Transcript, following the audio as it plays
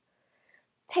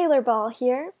Taylor Ball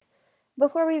here.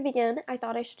 Before we begin, I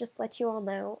thought I should just let you all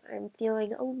know I'm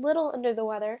feeling a little under the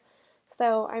weather,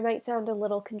 so I might sound a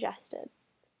little congested.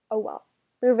 Oh well,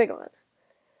 moving on.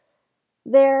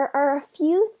 There are a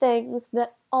few things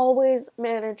that always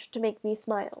manage to make me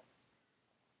smile.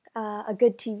 A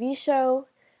good TV show,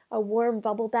 a warm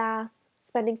bubble bath,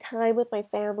 spending time with my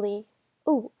family.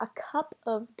 Ooh, a cup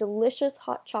of delicious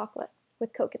hot chocolate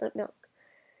with coconut milk.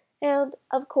 And,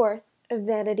 of course,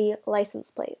 vanity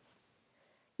license plates.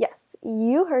 Yes,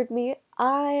 you heard me.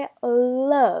 I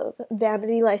love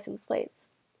vanity license plates,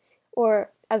 or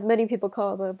as many people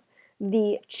call them,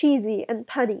 the cheesy and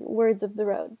punny words of the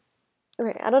road.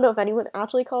 Okay, I don't know if anyone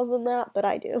actually calls them that, but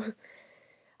I do.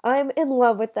 I'm in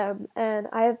love with them, and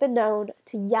I have been known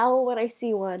to yell when I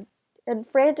see one and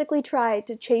frantically try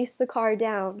to chase the car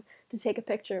down to take a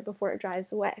picture before it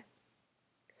drives away.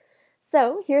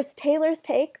 So, here's Taylor's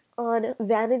take on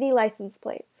vanity license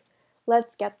plates.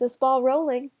 Let's get this ball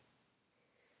rolling.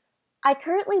 I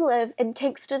currently live in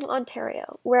Kingston,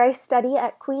 Ontario, where I study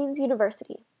at Queen's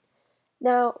University.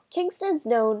 Now, Kingston's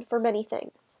known for many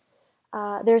things.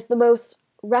 There's the most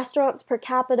restaurants per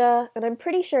capita, and I'm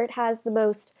pretty sure it has the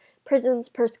most prisons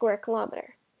per square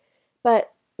kilometer.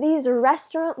 But these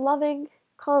restaurant-loving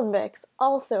convicts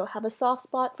also have a soft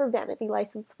spot for vanity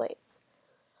license plates.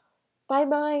 By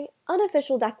my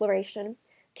unofficial declaration,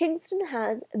 Kingston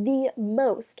has the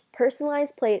most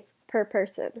personalized plates per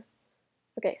person.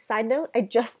 Okay, side note, I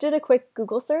just did a quick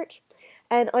Google search,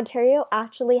 and Ontario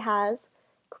actually has,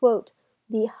 quote,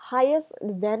 the highest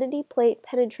vanity plate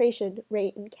penetration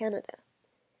rate in Canada,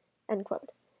 end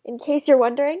quote. In case you're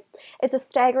wondering, it's a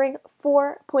staggering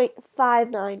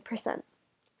 4.59%.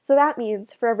 So that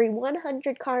means for every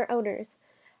 100 car owners,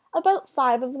 about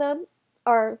 5 of them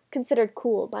are considered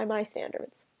cool by my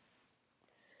standards.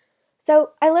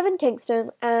 So I live in Kingston,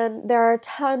 and there are a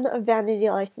ton of vanity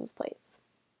license plates.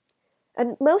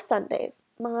 And most Sundays,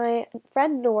 my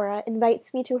friend Nora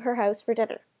invites me to her house for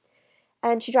dinner,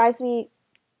 and she drives me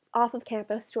off of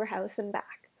campus to her house and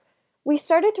back. We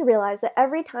started to realize that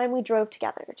every time we drove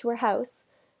together to her house,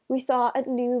 we saw a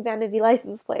new vanity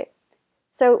license plate.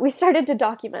 So we started to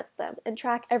document them and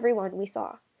track every one we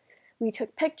saw. We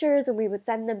took pictures and we would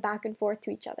send them back and forth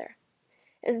to each other.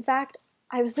 In fact,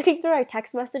 I was looking through our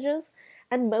text messages,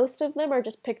 and most of them are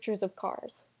just pictures of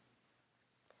cars.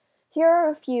 Here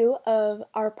are a few of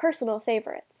our personal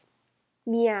favorites.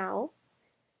 Meow,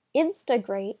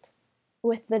 Instagrate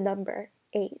with the number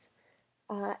 8,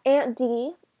 Aunt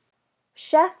D,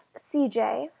 Chef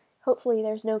CJ, hopefully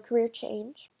there's no career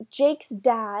change, Jake's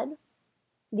dad,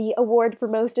 the award for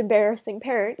most embarrassing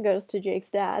parent goes to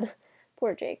Jake's dad.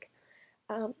 Poor Jake.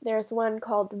 There's one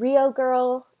called Rio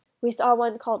Girl. We saw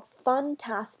one called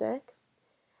Funtastic.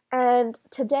 And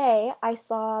today I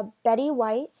saw Betty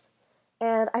White,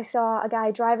 and I saw a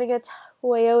guy driving a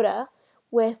Toyota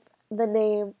with the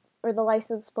name or the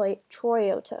license plate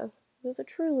Troyota. It was a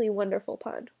truly wonderful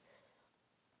pun.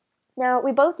 Now,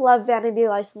 we both love vanity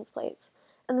license plates.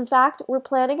 And in fact, we're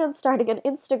planning on starting an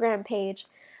Instagram page,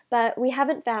 but we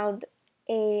haven't found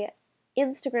an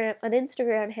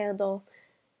Instagram handle.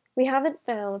 We haven't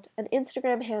found an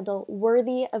Instagram handle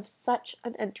worthy of such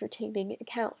an entertaining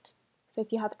account. So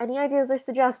if you have any ideas or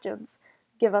suggestions,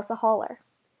 give us a holler.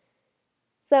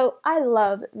 So I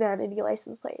love vanity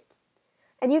license plates.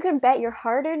 And you can bet your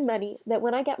hard-earned money that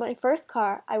when I get my first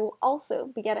car, I will also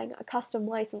be getting a custom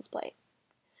license plate.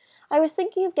 I was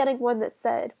thinking of getting one that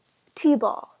said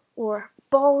T-ball, or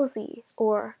ballsy,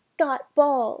 or got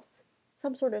balls,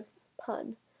 some sort of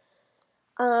pun.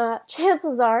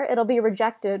 Chances are it'll be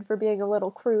rejected for being a little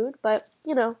crude, but,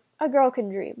 a girl can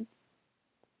dream.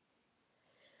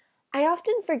 I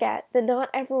often forget that not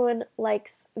everyone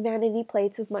likes vanity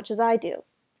plates as much as I do.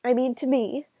 I mean, to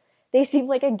me, they seem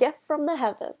like a gift from the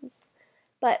heavens.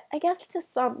 But I guess to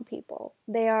some people,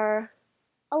 they are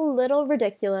a little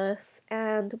ridiculous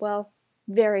and, well,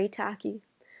 very tacky.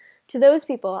 To those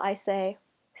people, I say,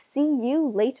 see you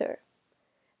later.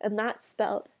 And that's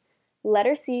spelled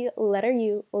letter C, letter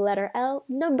U, letter L,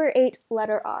 number 8,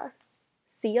 letter R.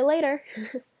 See you later.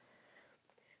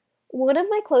 One of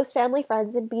my close family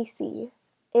friends in BC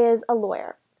is a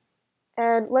lawyer,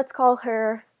 and let's call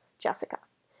her Jessica.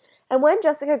 And when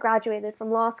Jessica graduated from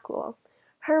law school,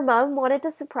 her mom wanted to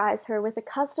surprise her with a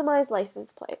customized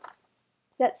license plate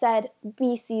that said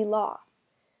BC Law.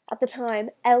 At the time,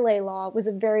 LA Law was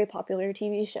a very popular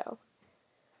TV show.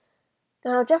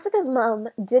 Now, Jessica's mom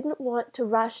didn't want to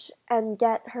rush and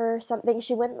get her something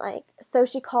she wouldn't like, so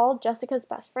she called Jessica's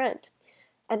best friend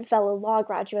and fellow law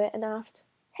graduate and asked,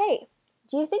 "Hey,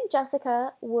 do you think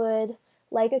Jessica would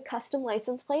like a custom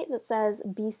license plate that says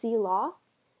BC Law?"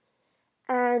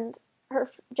 And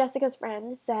Jessica's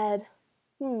friend said,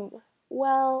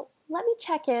 well, let me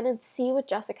check in and see with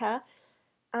Jessica,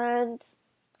 and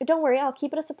don't worry, I'll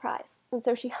keep it a surprise. And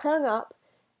so she hung up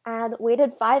and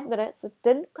waited 5 minutes,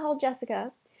 didn't call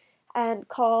Jessica, and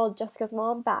called Jessica's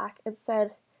mom back and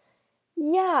said,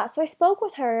 yeah, so I spoke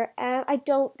with her, and I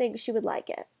don't think she would like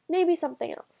it. Maybe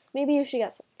something else. Maybe you should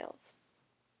get something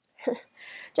else.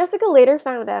 Jessica later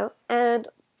found out, and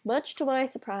much to my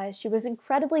surprise, she was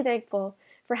incredibly thankful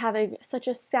for having such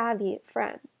a savvy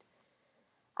friend.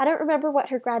 I don't remember what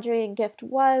her graduating gift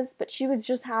was, but she was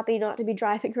just happy not to be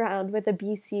driving around with a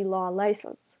BC law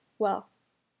license. Well,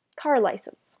 car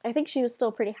license. I think she was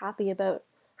still pretty happy about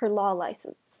her law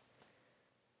license.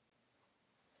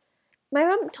 My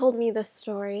mom told me this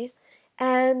story,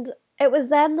 and it was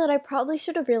then that I probably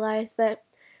should have realized that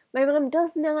my mom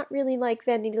does not really like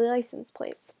vanity license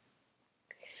plates.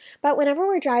 But whenever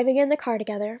we're driving in the car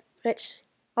together, which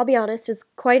I'll be honest is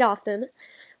quite often,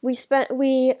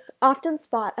 we often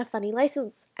spot a funny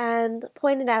license and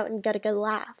point it out and get a good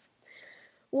laugh.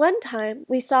 One time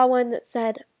we saw one that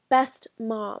said "Best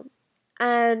Mom,"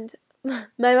 and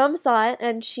my mom saw it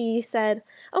and she said,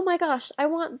 "Oh my gosh, I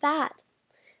want that."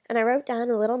 And I wrote down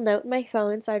a little note in my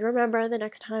phone so I'd remember the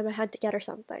next time I had to get her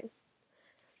something.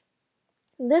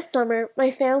 This summer, my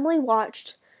family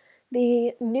watched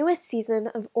the newest season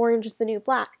of Orange is the New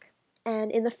Black.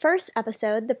 And in the first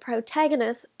episode, the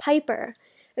protagonist, Piper,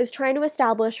 is trying to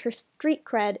establish her street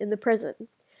cred in the prison.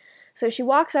 So she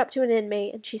walks up to an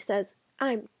inmate and she says,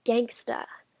 "I'm gangsta.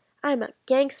 I'm a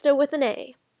gangsta with an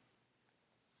A."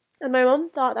 And my mom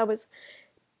thought that was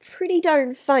pretty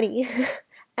darn funny.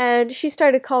 And she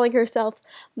started calling herself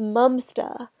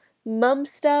Mumsta.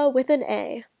 Mumsta with an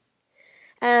A.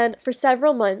 And for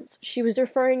several months, she was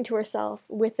referring to herself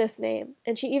with this name.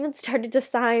 And she even started to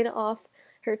sign off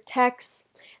her texts,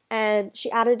 and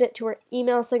she added it to her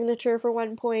email signature for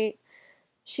one point.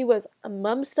 She was a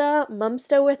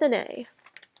Mumsta with an A.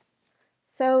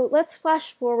 So let's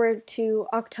flash forward to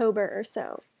October or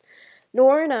so.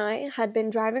 Nora and I had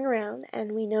been driving around,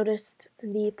 and we noticed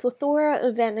the plethora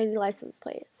of vanity license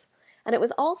plates. And it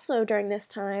was also during this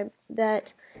time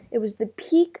that it was the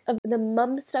peak of the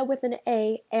Mumsta with an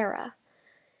A era.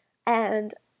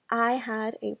 And I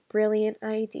had a brilliant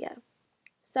idea.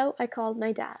 So I called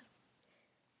my dad.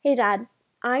 "Hey Dad,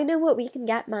 I know what we can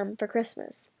get Mom for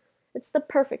Christmas. It's the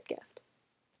perfect gift."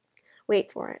 Wait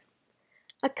for it.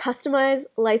 A customized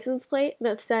license plate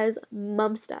that says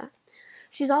Mumsta.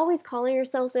 She's always calling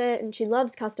herself it, and she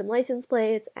loves custom license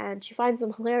plates, and she finds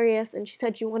them hilarious, and she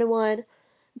said she wanted one.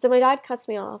 And so my dad cuts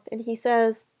me off, and he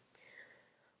says,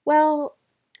 "Well,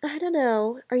 I don't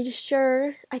know. Are you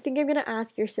sure? I think I'm going to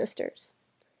ask your sisters."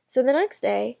 So the next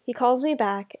day, he calls me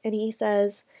back, and he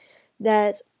says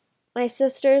that my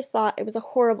sisters thought it was a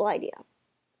horrible idea.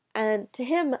 And to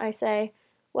him, I say,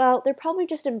 well, they're probably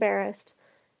just embarrassed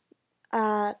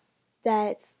that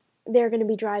they're going to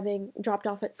be dropped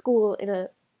off at school in a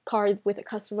car with a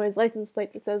customized license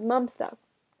plate that says Mumsta.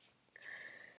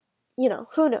 You know,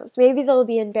 who knows? Maybe they'll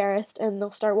be embarrassed and they'll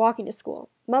start walking to school.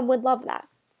 Mom would love that.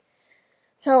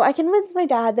 So I convinced my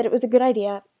dad that it was a good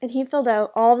idea, and he filled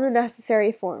out all the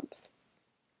necessary forms.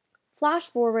 Flash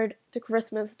forward to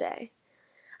Christmas Day.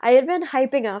 I had been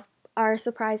hyping up our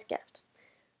surprise gift.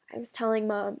 I was telling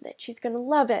Mom that she's going to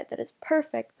love it, that it's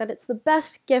perfect, that it's the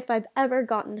best gift I've ever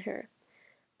gotten her.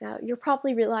 Now, you're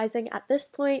probably realizing at this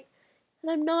point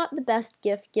that I'm not the best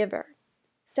gift giver.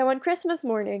 So on Christmas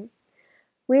morning,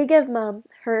 we give Mom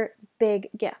her big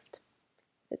gift.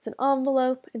 It's an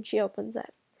envelope, and she opens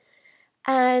it.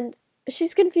 And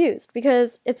she's confused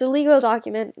because it's a legal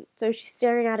document, so she's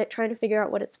staring at it trying to figure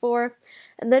out what it's for.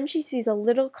 And then she sees a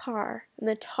little car in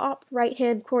the top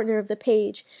right-hand corner of the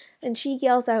page, and she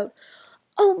yells out,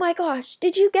 "Oh my gosh,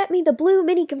 did you get me the blue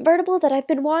mini convertible that I've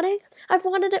been wanting? I've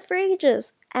wanted it for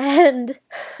ages." And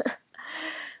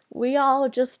we all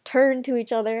just turn to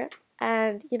each other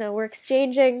and, we're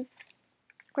exchanging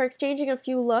a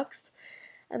few looks.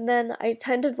 And then I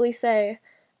tentatively say,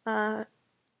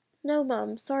 "No,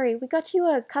 Mom, sorry, we got you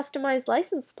a customized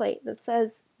license plate that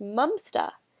says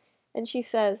Mumsta." And she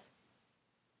says,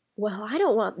 "Well, I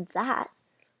don't want that."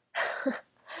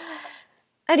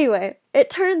 Anyway, it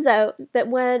turns out that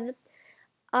when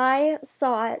I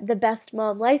saw the Best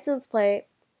Mom license plate,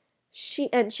 she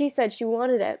said she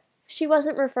wanted it, she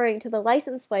wasn't referring to the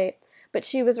license plate, but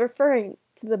she was referring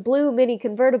to the blue mini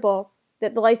convertible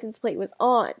that the license plate was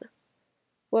on.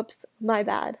 Whoops, my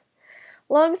bad.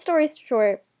 Long story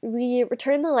short, we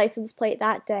returned the license plate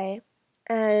that day,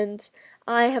 and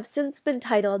I have since been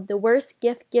titled the worst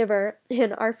gift giver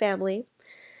in our family,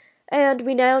 and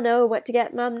we now know what to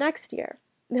get Mom next year.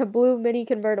 a blue mini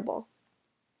convertible.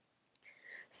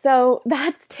 So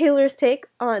that's Taylor's take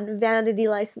on vanity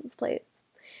license plates.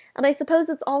 And I suppose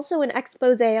it's also an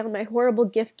expose on my horrible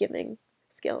gift giving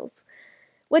skills.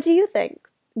 What do you think?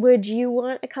 Would you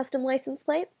want a custom license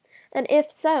plate? And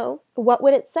if so, what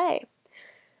would it say?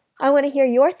 I want to hear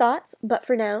your thoughts, but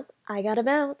for now, I gotta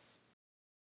bounce.